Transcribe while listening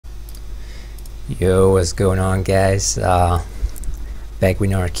Yo, what's going on, guys? Back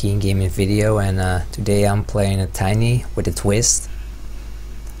with another keen gaming video, and today I'm playing a tiny with a twist.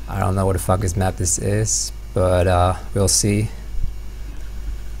 I don't know what the fuck this map this is, but we'll see.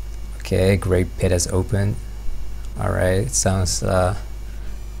 Okay, great pit has opened. Alright, it sounds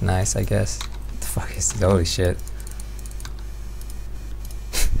nice, I guess. What the fuck is this? Holy shit.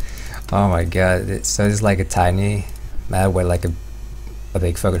 Oh my god, so it's like a tiny map with like a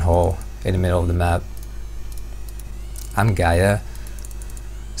big fucking hole in the middle of the map. I'm Gaia,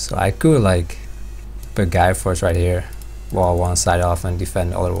 so I could like put Gaia Force right here, wall one side off and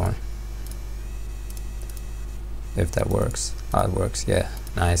defend the other one. If that works. Oh, it works, yeah,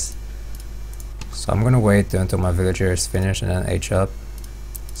 nice. So I'm gonna wait until my villager is finished and then H up,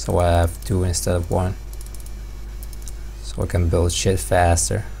 so I have 2 instead of 1, so I can build shit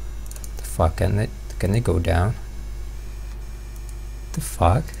faster. The fuck, can it go down? The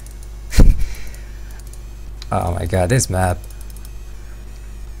fuck? Oh my god, this map.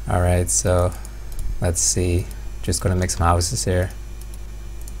 Alright, so let's see. Just gonna make some houses here.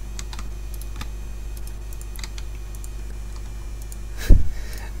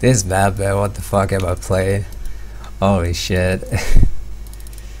 This map, man, what the fuck am I playing? Holy shit.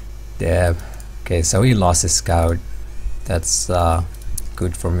 Damn. Okay, so he lost his scout. That's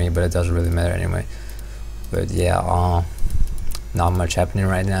good for me, but it doesn't really matter anyway. But yeah, not much happening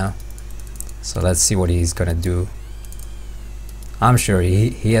right now. So let's see what he's gonna do. I'm sure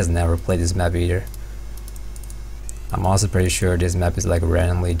he has never played this map either. I'm also pretty sure this map is like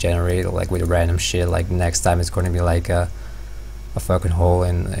randomly generated, like with random shit. Like next time it's gonna be like a fucking hole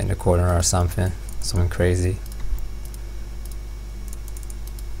in the corner or something crazy.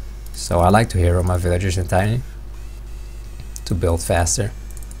 So I like to hero my villagers in tiny to build faster.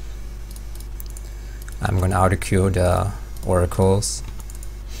 I'm gonna auto queue the oracles.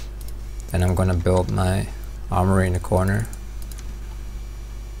 And I'm gonna build my armory in the corner.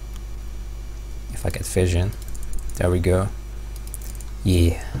 If I get vision. There we go.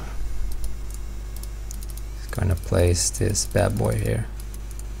 Yeah. Just gonna place this bad boy here.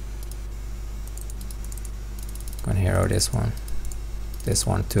 Gonna hero this one. This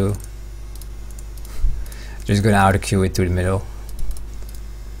one too. Just gonna auto queue it to the middle.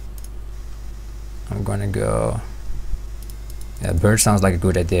 I'm gonna go. Yeah, bird sounds like a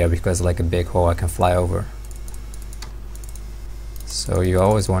good idea because like a big hole I can fly over. So you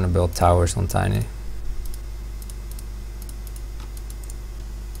always want to build towers on tiny.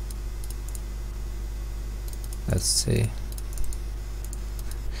 Let's see.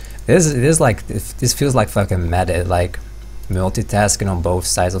 This feels like fucking meta, like multitasking on both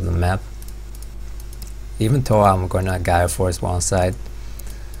sides of the map. Even though I'm gonna Gaia Force one side,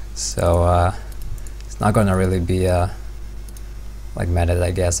 so it's not gonna really be like meta,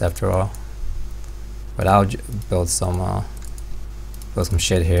 I guess, after all. But I'll build some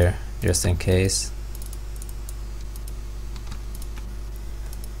shit here just in case.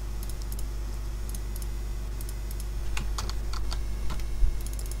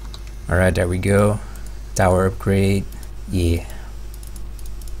 Alright, there we go. Tower upgrade. Yeah.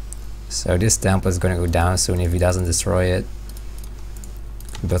 So this temple is gonna go down soon if he doesn't destroy it.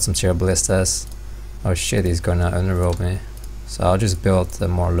 Build some chair ballistas. Oh shit, he's gonna underworld me. So I'll just build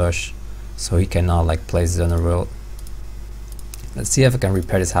more lush so he cannot like place it on the road. Let's see if I can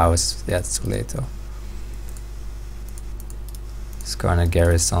repair this house. Yeah, it's too late though. Just gonna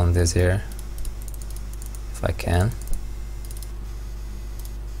garrison this here if I can.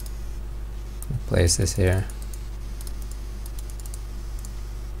 Place this here.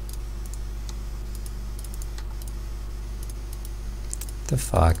 The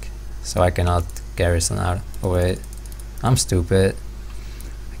fuck? So I cannot garrison out. Oh wait. I'm stupid.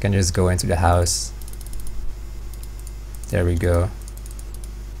 I can just go into the house. There we go.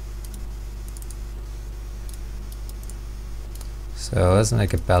 So let's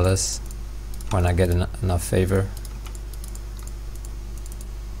make a palace when I get enough favor.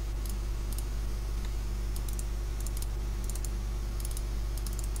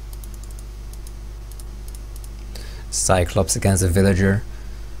 Cyclops against a villager.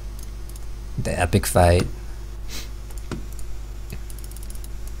 The epic fight.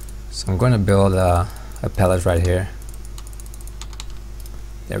 So I'm gonna build a palace right here.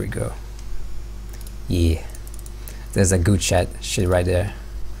 There we go. Yeah. There's a good shit right there.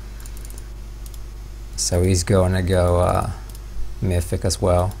 So he's gonna go mythic as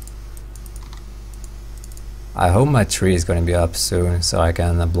well. I hope my tree is gonna be up soon so I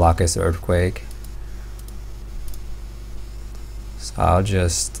can block his earthquake. So I'll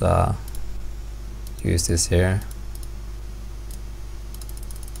just use this here.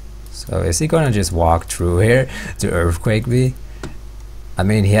 So is he gonna just walk through here to earthquake me? I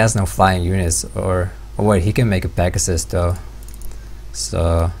mean, he has no flying units, or oh wait, he can make a Pegasus though.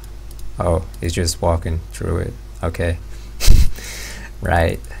 So, oh, he's just walking through it. Okay,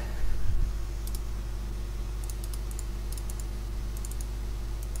 right.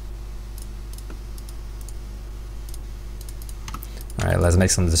 Alright, let's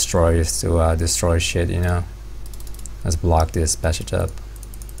make some destroyers to destroy shit, you know. Let's block this, patch it up.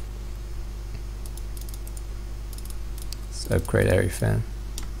 Let's upgrade everything.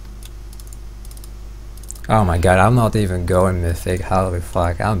 Oh my god, I'm not even going mythic. Holy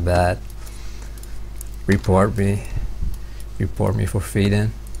fuck, I'm bad. Report me. Report me for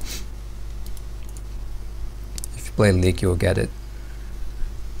feeding. If you play League, you'll get it.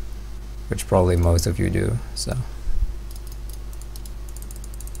 Which probably most of you do, so.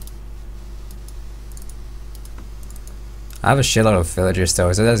 I have a shitload of villagers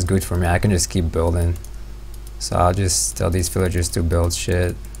though, so that's good for me. I can just keep building. So I'll just tell these villagers to build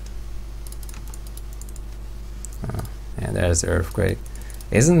shit. Oh, and there's the earthquake.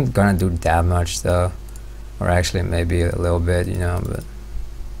 Isn't gonna do that much though. Or actually maybe a little bit, you know, but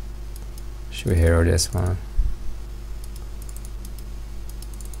should we hero this one?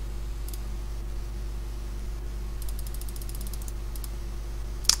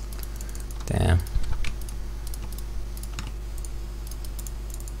 Damn.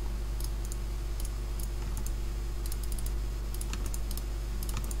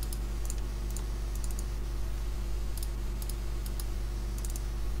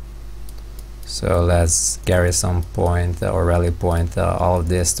 So let's garrison point or rally point all of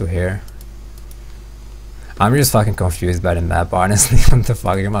this to here. I'm just fucking confused by the map, honestly. What the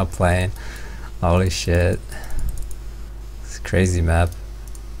fuck am I playing? Holy shit. It's a crazy map.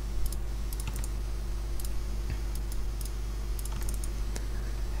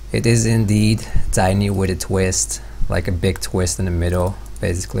 It is indeed tiny with a twist, like a big twist in the middle,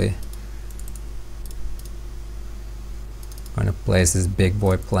 basically. I'm gonna place this big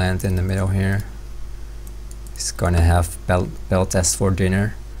boy plant in the middle here. He's gonna have bell test for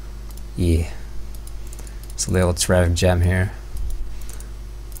dinner. Yeah. It's a little traffic jam here.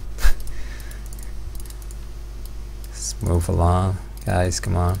 Let's move along, guys.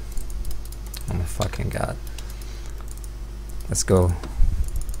 Come on. Oh my fucking god. Let's go.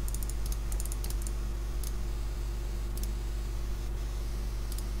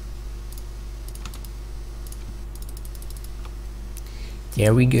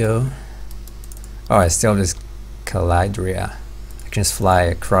 There we go. Oh, I still have this Calidria. I can just fly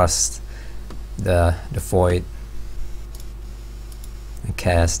across the void and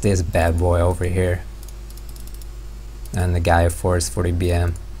cast this bad boy over here. And the Gaia Force 40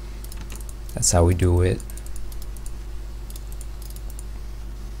 BM. That's how we do it.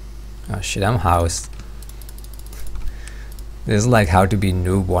 Oh shit, I'm housed. This is like how to be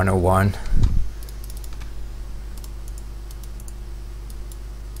noob 101.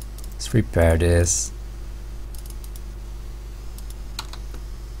 Let's repair this.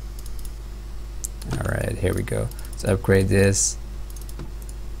 Alright, here we go. Let's upgrade this.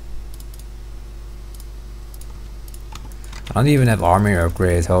 I don't even have army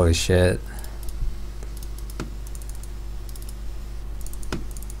upgrades, holy shit.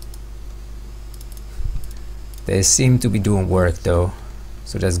 They seem to be doing work though,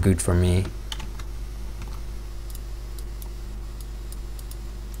 so that's good for me.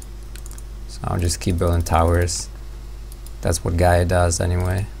 So I'll just keep building towers. That's what Gaia does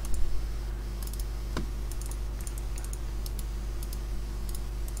anyway.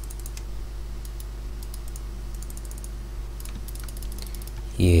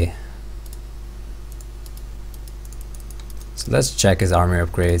 Yeah. So let's check his army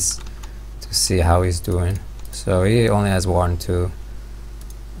upgrades to see how he's doing. So he only has 1, 2.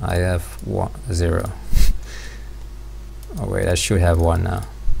 I have 1, 0. Oh wait, I should have 1 now.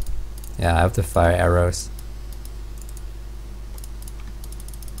 Yeah, I have the fire arrows.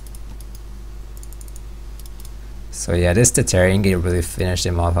 So yeah, this Tatarian gate really finished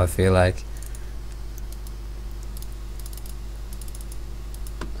him off, I feel like.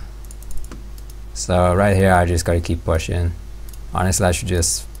 So right here I just gotta keep pushing. Honestly, I should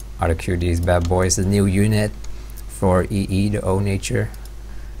just auto-queue these bad boys. The new unit for EE, the O nature.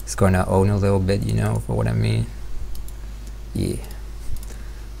 It's gonna own a little bit, you know, for what I mean. Yeah.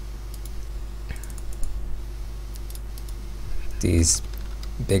 These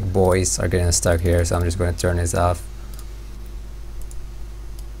big boys are getting stuck here, so I'm just gonna turn this off.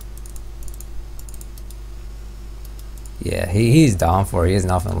 Yeah, he's down for it. He has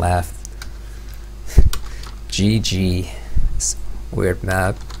nothing left. GG. It's a weird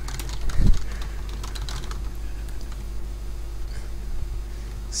map.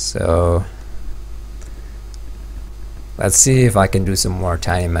 So let's see if I can do some more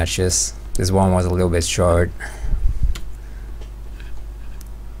tiny matches. This one was a little bit short,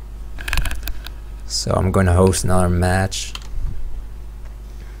 so I'm gonna host another match.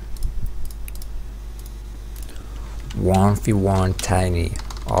 1v1 tiny,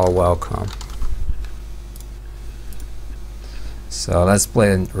 all welcome. So let's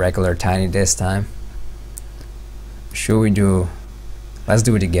play regular tiny this time. Should we do, let's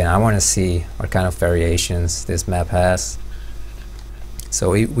do it again. I want to see what kind of variations this map has.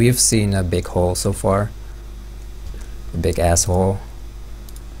 So we've seen a big hole so far, a big asshole,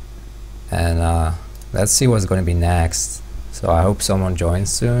 and let's see what's going to be next. So I hope someone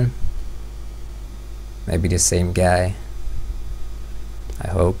joins soon. Maybe the same guy, I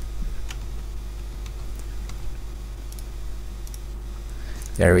hope.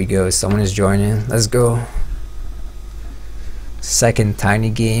 There we go, someone is joining. Let's go. Second tiny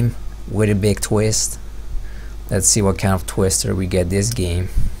game with a big twist. Let's see what kind of twister we get this game.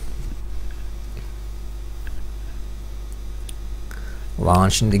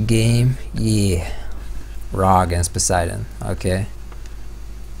 Launching the game. Yeah. Raw against Poseidon. Okay.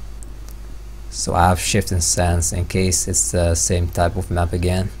 So I have shift and sense in case it's the same type of map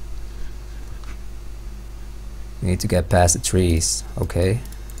again. We need to get past the trees. Okay.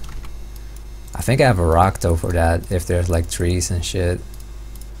 I think I have a rock though for that, if there's like trees and shit.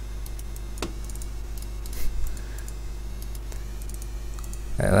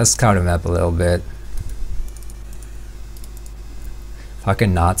 Okay, let's scout the map a little bit.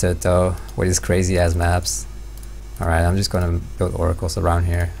 Fucking not it though, with these crazy ass maps. Alright, I'm just gonna build oracles around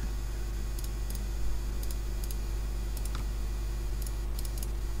here.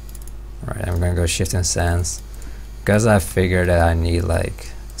 Alright, I'm gonna go shift and sense, because I figured that I need like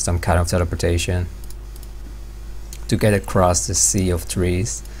some kind of teleportation to get across the sea of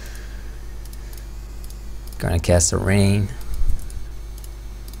trees. Gonna cast a rain.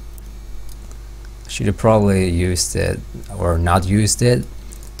 Should have probably used it or not used it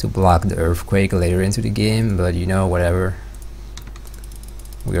to block the earthquake later into the game, but you know, whatever.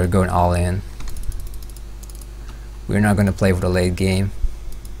 We are going all in. We're not gonna play for the late game.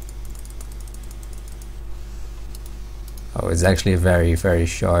 Oh, it's actually very, very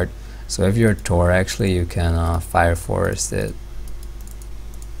short. So if you're Thor, actually, you can fire forest it.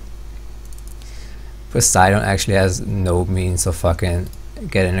 Poseidon actually has no means of fucking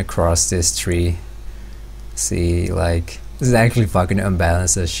getting across this tree. See, like, this is actually fucking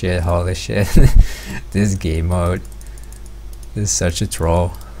unbalanced as shit. Holy shit. This game mode is such a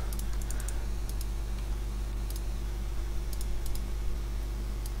troll.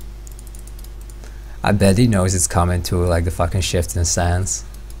 I bet he knows it's coming to like the fucking shift and sense.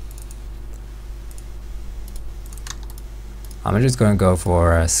 I'm just gonna go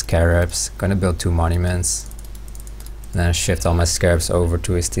for scarabs. Gonna build 2 monuments, and then shift all my scarabs over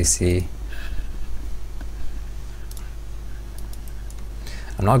to his TC.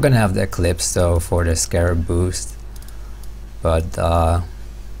 I'm not gonna have the eclipse though for the scarab boost, but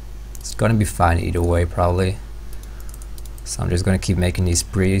it's gonna be fine either way probably. So I'm just gonna keep making these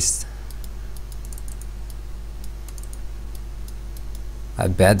priests. I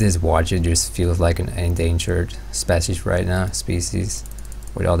bet this watcher just feels like an endangered species right now,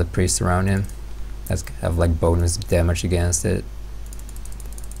 with all the priests around him. Let's have like bonus damage against it.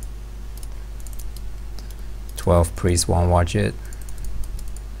 12 priests won't watch it.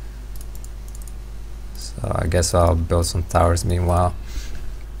 So I guess I'll build some towers meanwhile.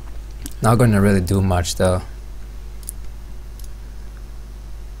 Not gonna really do much though.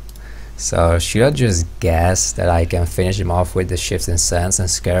 So should I just guess that I can finish him off with the shift and sense and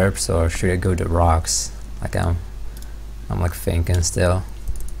scarabs, or should I go to rocks? Like I'm like thinking still.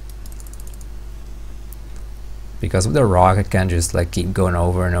 Because with the rock I can just like keep going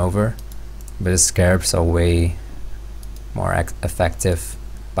over and over, but the scarabs are way more effective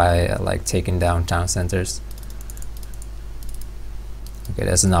by like taking down town centers. Okay,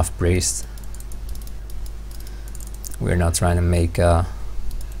 that's enough priest. We're not trying to make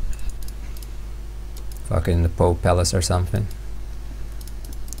fucking the Pope Palace or something.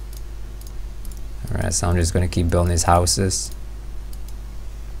 Alright, so I'm just gonna keep building these houses.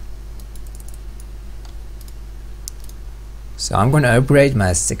 So I'm gonna upgrade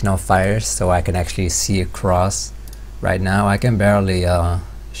my signal fires so I can actually see across. Right now I can barely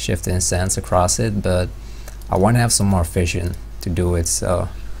shift and sense across it, but I want to have some more vision to do it, so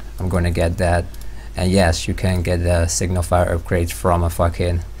I'm gonna get that. And yes, you can get the signal fire upgrade from a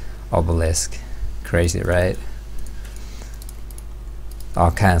fucking obelisk. Crazy, right?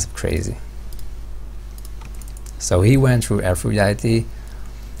 All kinds of crazy. So he went through Aphrodite.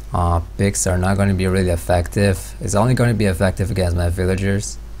 Picks are not going to be really effective. It's only going to be effective against my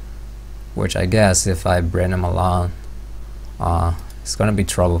villagers, which I guess if I bring them along, it's going to be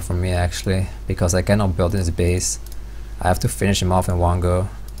trouble for me actually, because I cannot build his base. I have to finish him off in one go.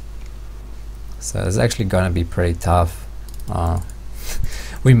 So it's actually going to be pretty tough.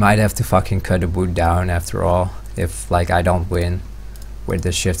 We might have to fucking cut the boot down after all, if like I don't win with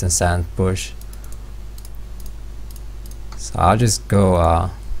the shift and sand push. So I'll just go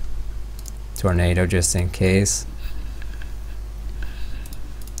tornado just in case.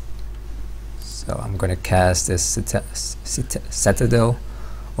 So I'm gonna cast this citadel,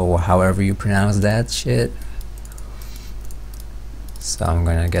 or however you pronounce that shit. So I'm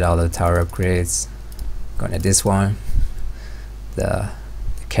gonna get all the tower upgrades. Gonna this one, the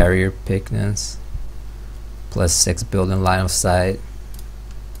carrier picnics, +6 building line of sight.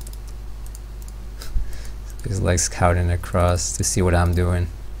 He's like scouting across to see what I'm doing.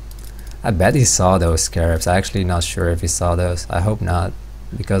 I bet he saw those scarabs. I'm actually not sure if he saw those. I hope not,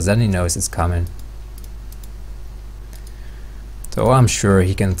 because then he knows it's coming. So I'm sure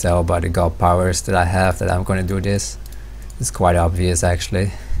he can tell by the god powers that I have that I'm gonna do this. It's quite obvious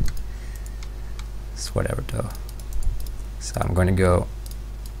actually. It's whatever though. So I'm gonna go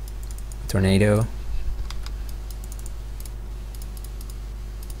tornado.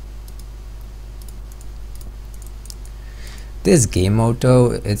 This game mode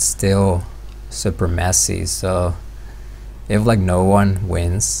though, it's still super messy, so if like no one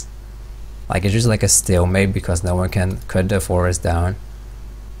wins, like it's just like a stalemate because no one can cut the forest down.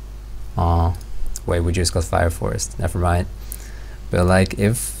 Wait, we just got fire forest, never mind. But like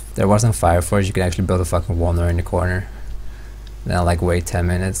if there wasn't fire forest, you could actually build a fucking wonder in the corner, then like wait 10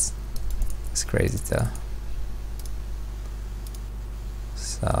 minutes. It's crazy though.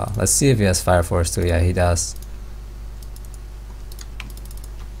 So let's see if he has fire forest too. Yeah, he does.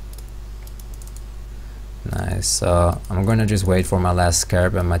 Nice. So I'm gonna just wait for my last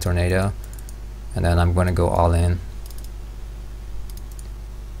scarab and my tornado, and then I'm gonna go all in.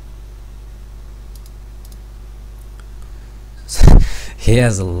 He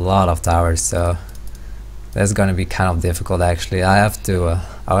has a lot of towers, so that's gonna be kind of difficult actually. I'll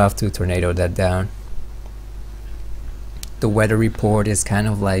have to tornado that down. The weather report is kind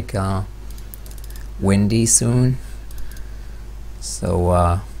of like windy soon,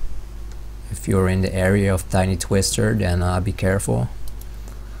 so if you're in the area of Tiny Twister, then be careful.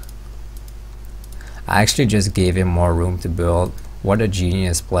 I actually just gave him more room to build. What a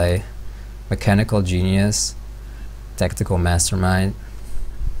genius play. Mechanical genius, tactical mastermind,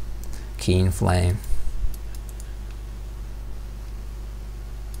 keen flame.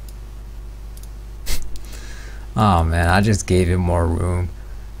 Oh man, I just gave him more room.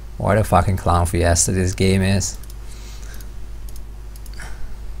 What a fucking clown fiesta this game is.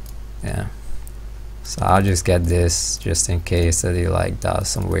 Yeah. So I'll just get this just in case that he like does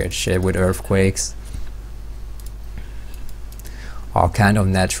some weird shit with earthquakes. All kind of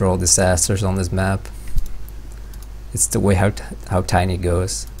natural disasters on this map. It's the way how tiny it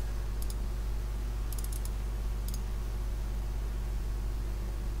goes.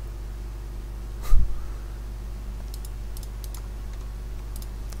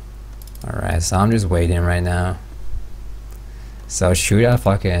 Alright, so I'm just waiting right now. So shoot a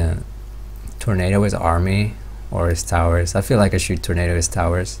fucking tornado his army or his towers. I feel like I should tornado his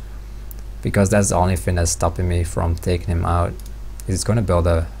towers, because that's the only thing that's stopping me from taking him out. He's gonna build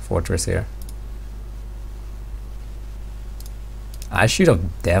a fortress here. I should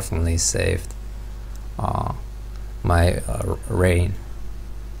have definitely saved my rain.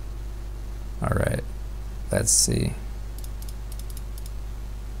 Alright, let's see.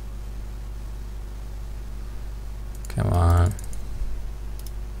 Come on.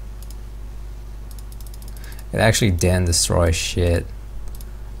 It actually didn't destroy shit.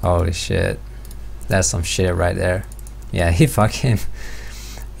 Holy shit. That's some shit right there. Yeah, he fucking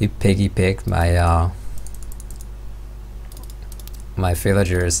he piggy picked my my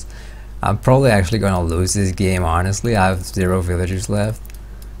villagers. I'm probably actually gonna lose this game, honestly. I have 0 villagers left.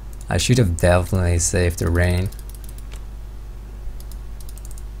 I should have definitely saved the rain.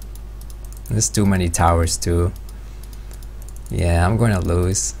 There's too many towers too. Yeah, I'm gonna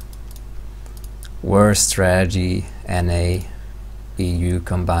lose. Worst strategy, NA, EU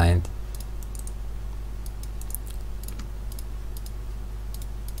combined.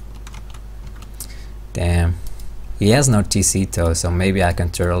 Damn. He has no TC though, so maybe I can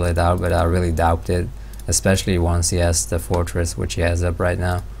turtle it out, but I really doubt it. Especially once he has the fortress, which he has up right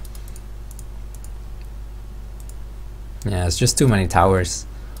now. Yeah, it's just too many towers.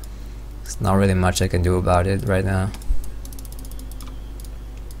 There's not really much I can do about it right now.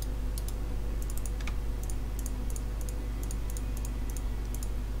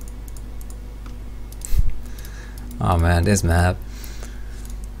 Oh man, this map.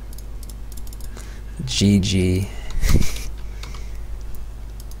 GG.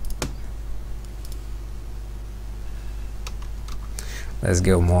 Let's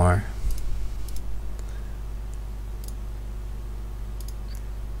go more.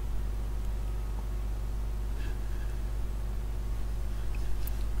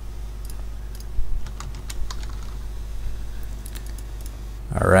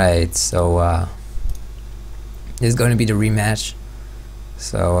 Alright, so this is going to be the rematch.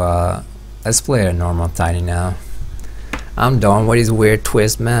 So let's play a normal tiny now. I'm done with these weird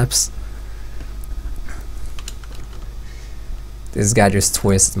twist maps. This guy just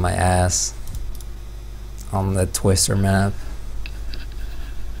twisted my ass on the twister map.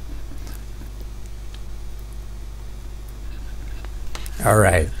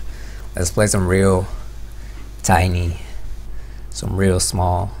 Alright, let's play some real tiny, some real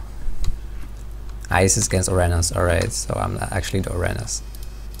small. Isis against Uranus. Alright, so I'm not actually the Uranus.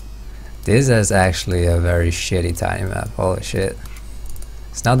 This is actually a very shitty tiny map. Holy shit.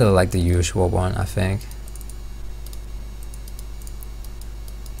 It's not like the usual one, I think.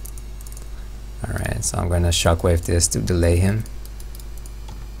 Alright, so I'm gonna shockwave this to delay him.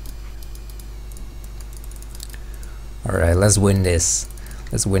 Alright, let's win this.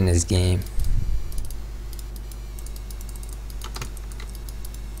 Let's win this game.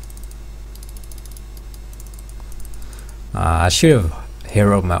 I should have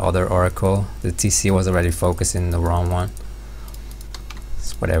heroed my other oracle. The TC was already focusing the wrong one.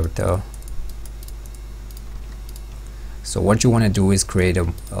 It's whatever though. So what you want to do is create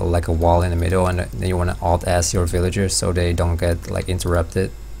like a wall in the middle, and then you want to alt S your villagers so they don't get like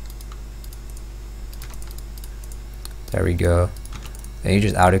interrupted. There we go. Then you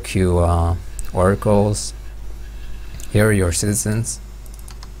just auto queue oracles. Here are your citizens.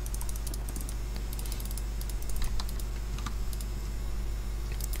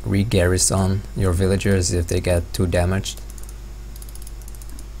 Re-garrison your villagers if they get too damaged.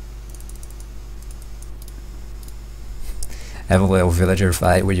 Have a little villager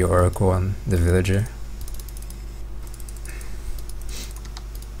fight with your oracle and the villager.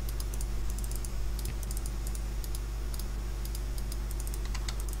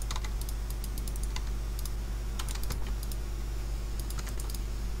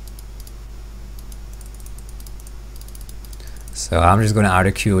 So I'm just gonna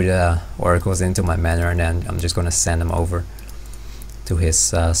auto queue the oracles into my manor, and then I'm just gonna send them over to his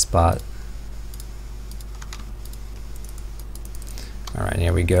spot. Alright,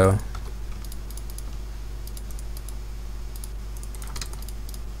 here we go.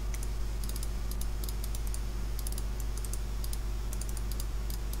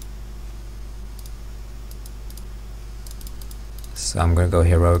 So I'm gonna go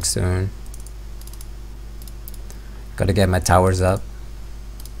heroic soon. Gotta get my towers up.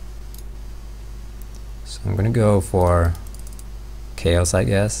 So I'm gonna go for chaos, I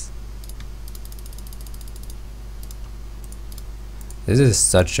guess. This is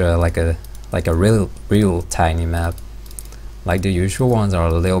such a like a real tiny map. Like the usual ones are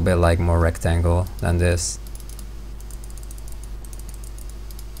a little bit like more rectangle than this.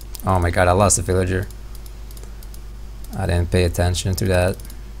 Oh my god, I lost a villager. I didn't pay attention to that.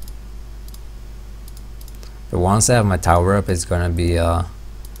 But once I have my tower up, it's gonna be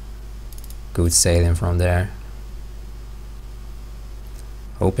good sailing from there.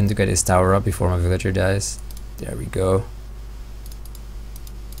 Hoping to get his tower up before my villager dies. There we go.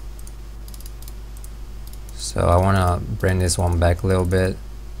 So I want to bring this one back a little bit.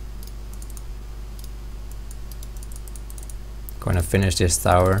 Gonna finish this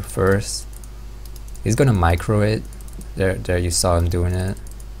tower first. He's gonna micro it. There you saw him doing it.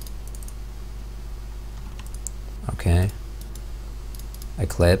 Okay.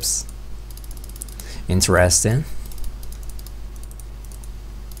 Eclipse. Interesting.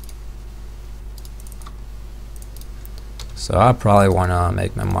 So I probably want to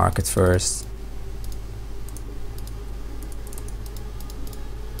make my market first.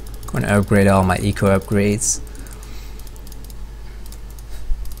 Gonna upgrade all my eco upgrades.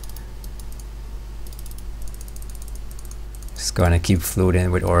 Just gonna keep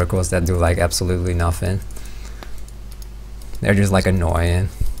floating with oracles that do like absolutely nothing. They're just like annoying.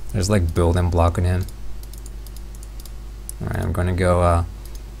 There's like building blocking him. Alright, I'm gonna go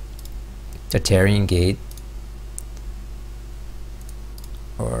Tartarian Gate.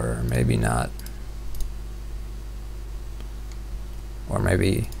 Or maybe not. Or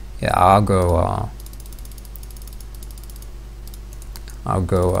maybe, yeah, I'll go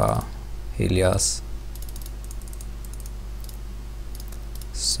Helios.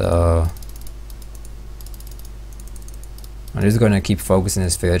 I'm just gonna keep focusing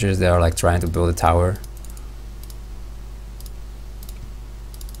these villagers. They are like trying to build a tower.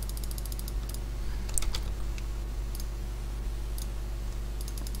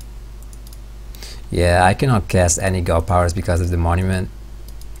 Yeah, I cannot cast any god powers because of the monument,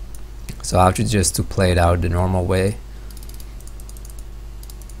 so I have to just to play it out the normal way.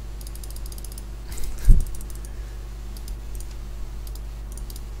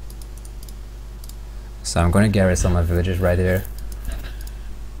 So I'm gonna get rid of some of my villagers right here.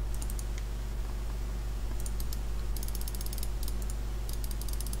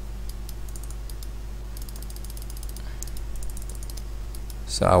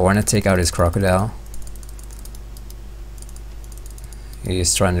 So I want to take out his crocodile.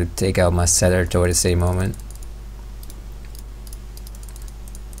 He's trying to take out my setter toward the same moment.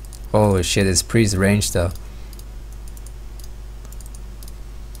 Oh shit, his priest range though.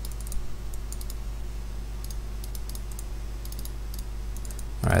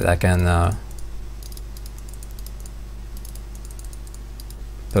 Alright, I can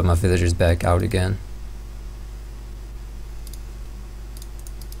put my villagers back out again.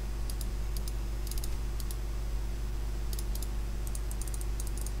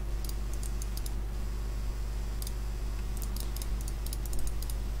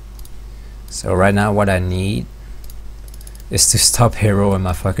 So right now what I need is to stop heroing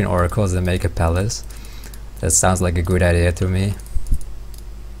my fucking oracles and make a palace. That sounds like a good idea to me.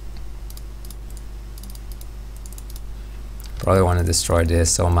 Probably want to destroy this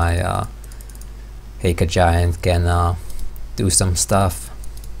so my Heika giant can do some stuff.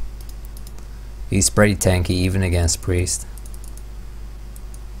 He's pretty tanky even against priest.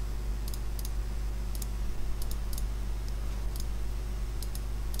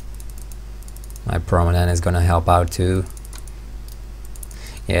 My prominent is gonna help out too.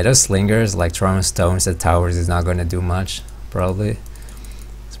 Yeah, those slingers like throwing stones at towers is not gonna do much. Probably.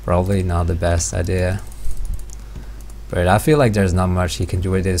 It's probably not the best idea. But I feel like there's not much he can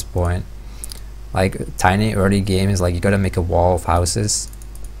do at this point. Like tiny early games, like you gotta make a wall of houses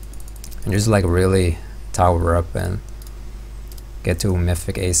and just like really tower up and get to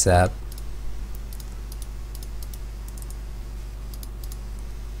mythic ASAP.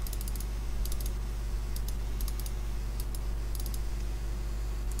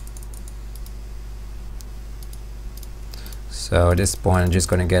 So at this point I'm just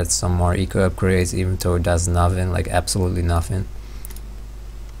gonna get some more eco upgrades, even though it does nothing, like absolutely nothing.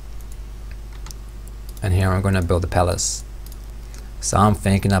 And here I'm gonna build a palace. So I'm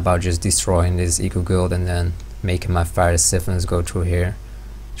thinking about just destroying this eco guild and then making my fire siphons go through here,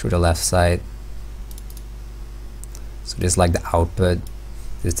 through the left side. So this is like the output,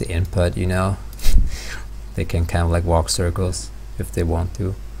 this is the input, you know. They can kind of like walk circles if they want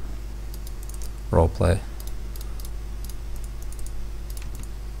to. Roleplay.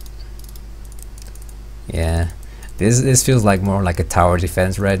 Yeah, this feels like more like a tower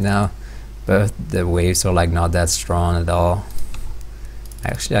defense right now, but the waves are like not that strong at all.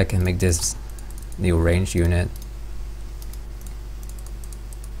 Actually, I can make this new range unit.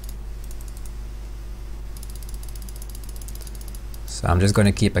 So I'm just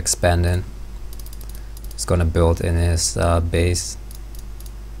gonna keep expanding. It's gonna build in his base.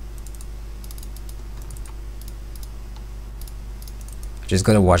 Just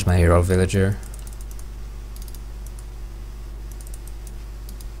gotta watch my hero villager.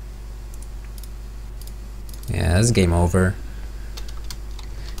 Yeah, that's game over.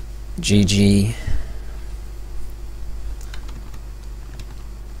 GG.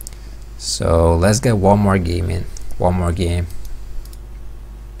 So let's get one more game in. One more game.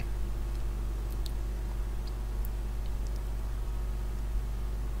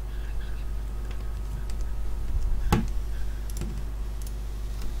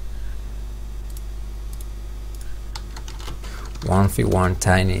 One feet one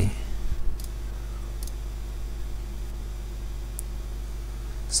tiny.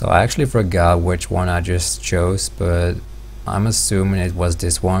 So I actually forgot which one I just chose, but I'm assuming it was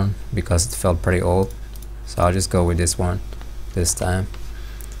this one because it felt pretty old. So I'll just go with this one this time.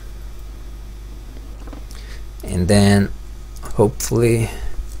 And then hopefully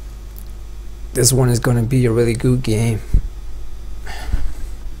this one is gonna be a really good game.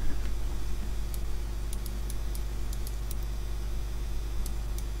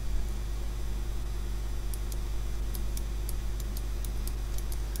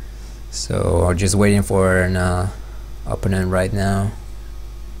 So I'm just waiting for an opponent right now.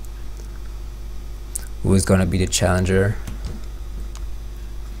 Who is gonna be the challenger?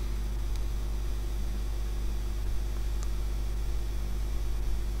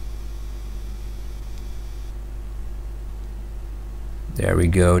 There we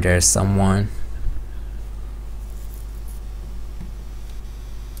go, there's someone.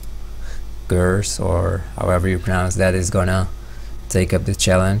 Gers, or however you pronounce that, is gonna take up the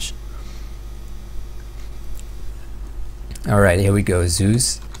challenge. Alright, here we go,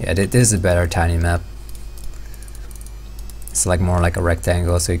 Zeus. Yeah, this is a better tiny map. It's like more like a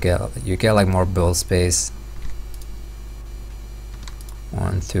rectangle, so you get like more build space.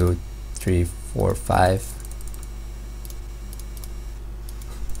 1, 2, 3, 4, 5.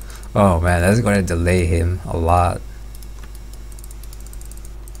 Oh man, that's gonna delay him a lot.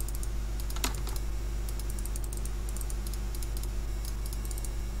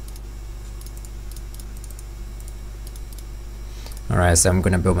 Alright, so I'm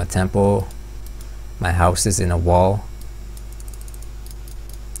gonna build my temple. My house is in a wall.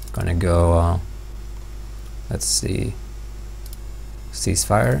 Gonna go, let's see,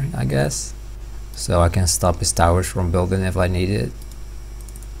 ceasefire, I guess. So I can stop his towers from building if I need it.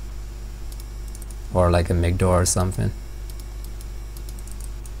 Or like a Migdor or something.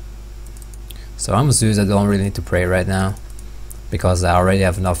 So I'm Zeus, I don't really need to pray right now, because I already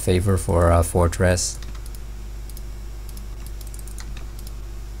have enough favor for a fortress.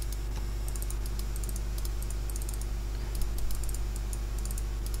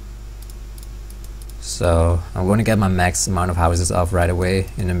 So I'm going to get my max amount of houses off right away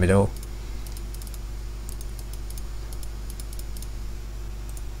in the middle.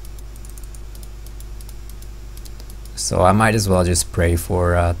 So I might as well just pray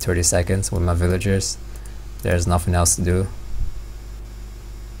for 30 seconds with my villagers. There's nothing else to do.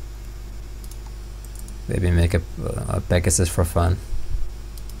 Maybe make a Pegasus for fun.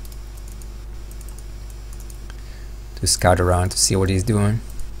 To scout around to see what he's doing.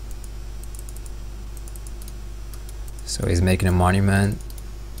 So he's making a monument.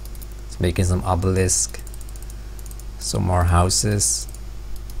 He's making some obelisk. Some more houses.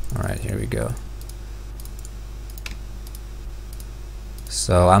 Alright, here we go.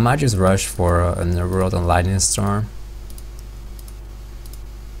 So I might just rush for a Underworld and Lightning Storm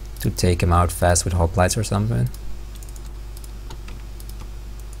to take him out fast with hoplites or something.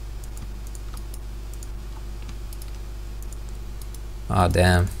 Oh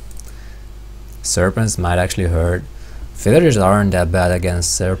damn. Serpents might actually hurt. Villagers aren't that bad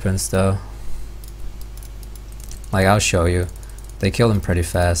against serpents though. Like, I'll show you. They kill them pretty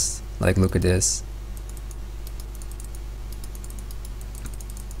fast. Like, look at this.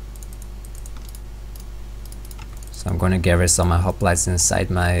 So I'm gonna get rid of some of my hoplites inside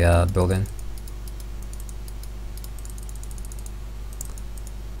my building.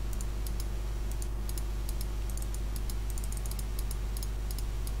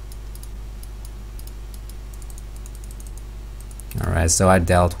 Alright, so I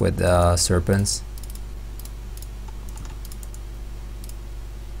dealt with serpents.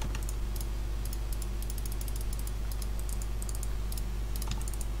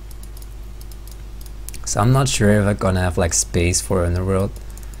 So I'm not sure if I'm gonna have like space for Underworld,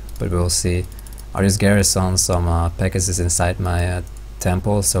 but we'll see. I'll just garrison some Pegasus inside my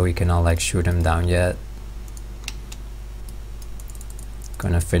temple so we cannot like shoot him down yet.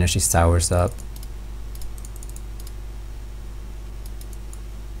 Gonna finish these towers up.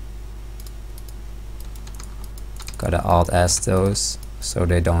 Gotta alt-S those so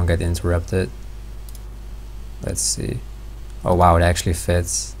they don't get interrupted. Let's see. Oh wow, it actually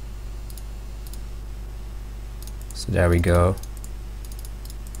fits. So there we go.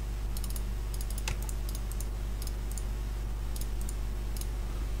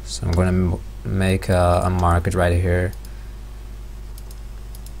 So I'm gonna make a market right here.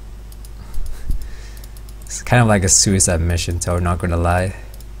 It's kind of like a suicide mission, though, not gonna lie.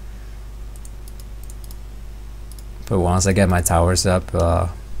 But once I get my towers up,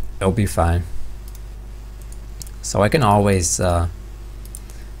 it'll be fine. So I can always oh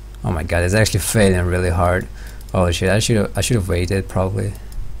my god, it's actually failing really hard. Oh shit, I should have waited probably.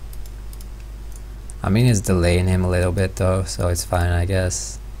 I mean, it's delaying him a little bit though, so it's fine, I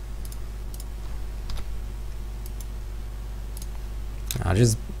guess. I'll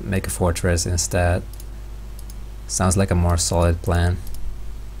just make a fortress instead. Sounds like a more solid plan.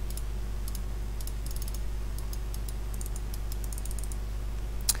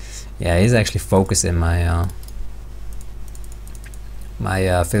 Yeah, he's actually focusing my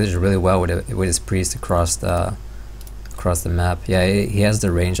village really well with his priest across the map. Yeah, he has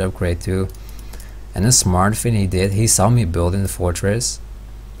the range upgrade too. And the smart thing he did, he saw me building the fortress,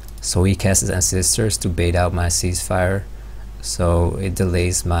 so he cast his ancestors to bait out my ceasefire, so it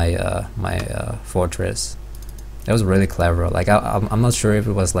delays my fortress. That was really clever. Like, I'm not sure if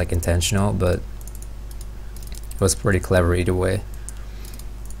it was like intentional, but it was pretty clever either way.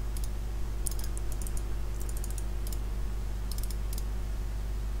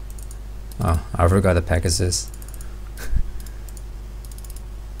 Oh, I forgot the Pegasus.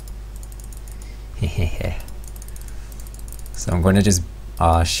 So I'm gonna just,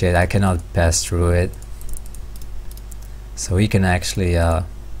 oh shit, I cannot pass through it. So he can actually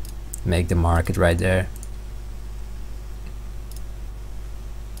make the market right there.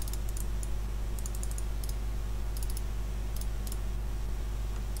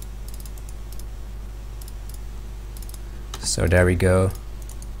 So there we go.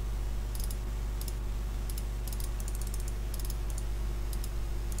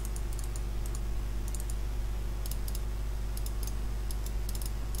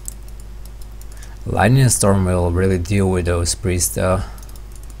 Lightning Storm will really deal with those priests though.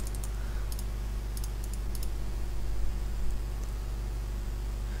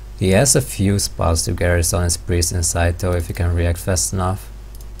 He has a few spots to garrison his priest inside though, if he can react fast enough.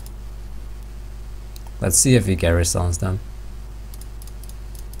 Let's see if he garrisons them.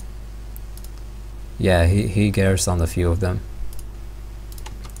 Yeah, he garrisoned a few of them.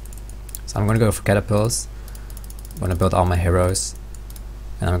 So I'm gonna go for catapults. I'm gonna build all my heroes.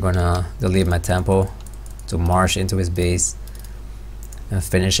 And I'm gonna delete my temple to march into his base and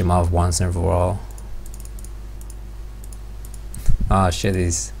finish him off once and for all. Oh shit,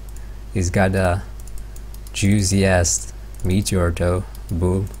 he's got a juicy ass meteor though.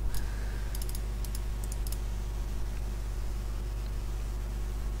 Boom.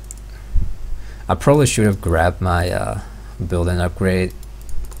 I probably should have grabbed my building upgrade.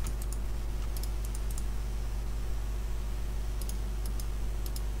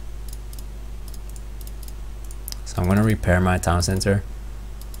 So I'm gonna repair my town center.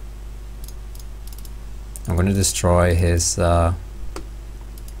 I'm gonna destroy his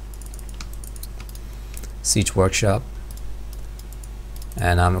siege workshop,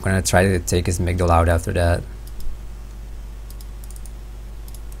 and I'm gonna try to take his Migdal out after that.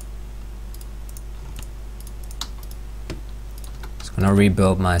 Just gonna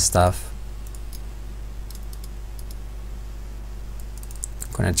rebuild my stuff.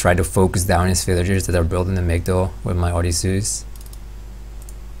 I'm gonna try to focus down his villagers that are building the Migdal with my Odysseus.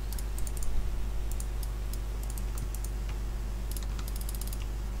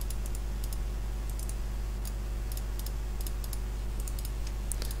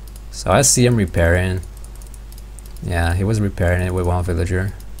 So I see him repairing. Yeah, he was repairing it with one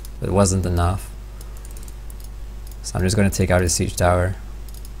villager, but it wasn't enough. So I'm just gonna take out his siege tower.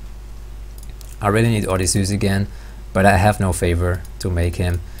 I really need Odysseus again, but I have no favor to make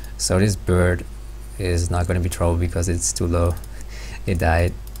him. So this bird is not gonna be trouble because it's too low. It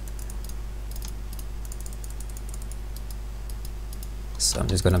died. So I'm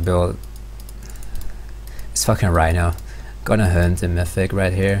just gonna build this fucking rhino. Gonna hunt a mythic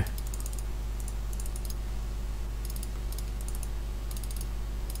right here.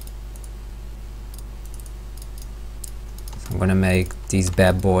 I'm gonna make these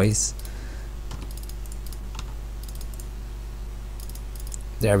bad boys.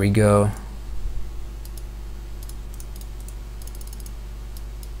 There we go.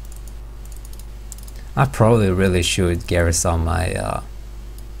 I probably really should garrison my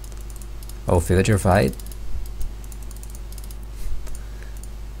villager fight.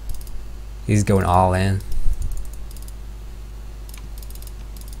 He's going all in.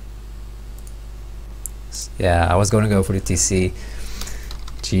 Yeah, I was gonna go for the TC.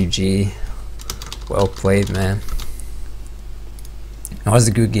 GG. Well played, man. It was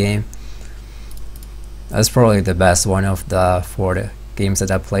a good game. That's probably the best one of the 4 games that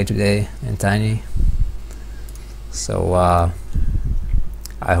I played today in Tiny. So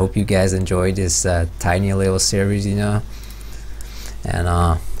I hope you guys enjoyed this tiny little series, you know. And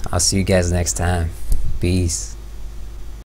I'll see you guys next time. Peace.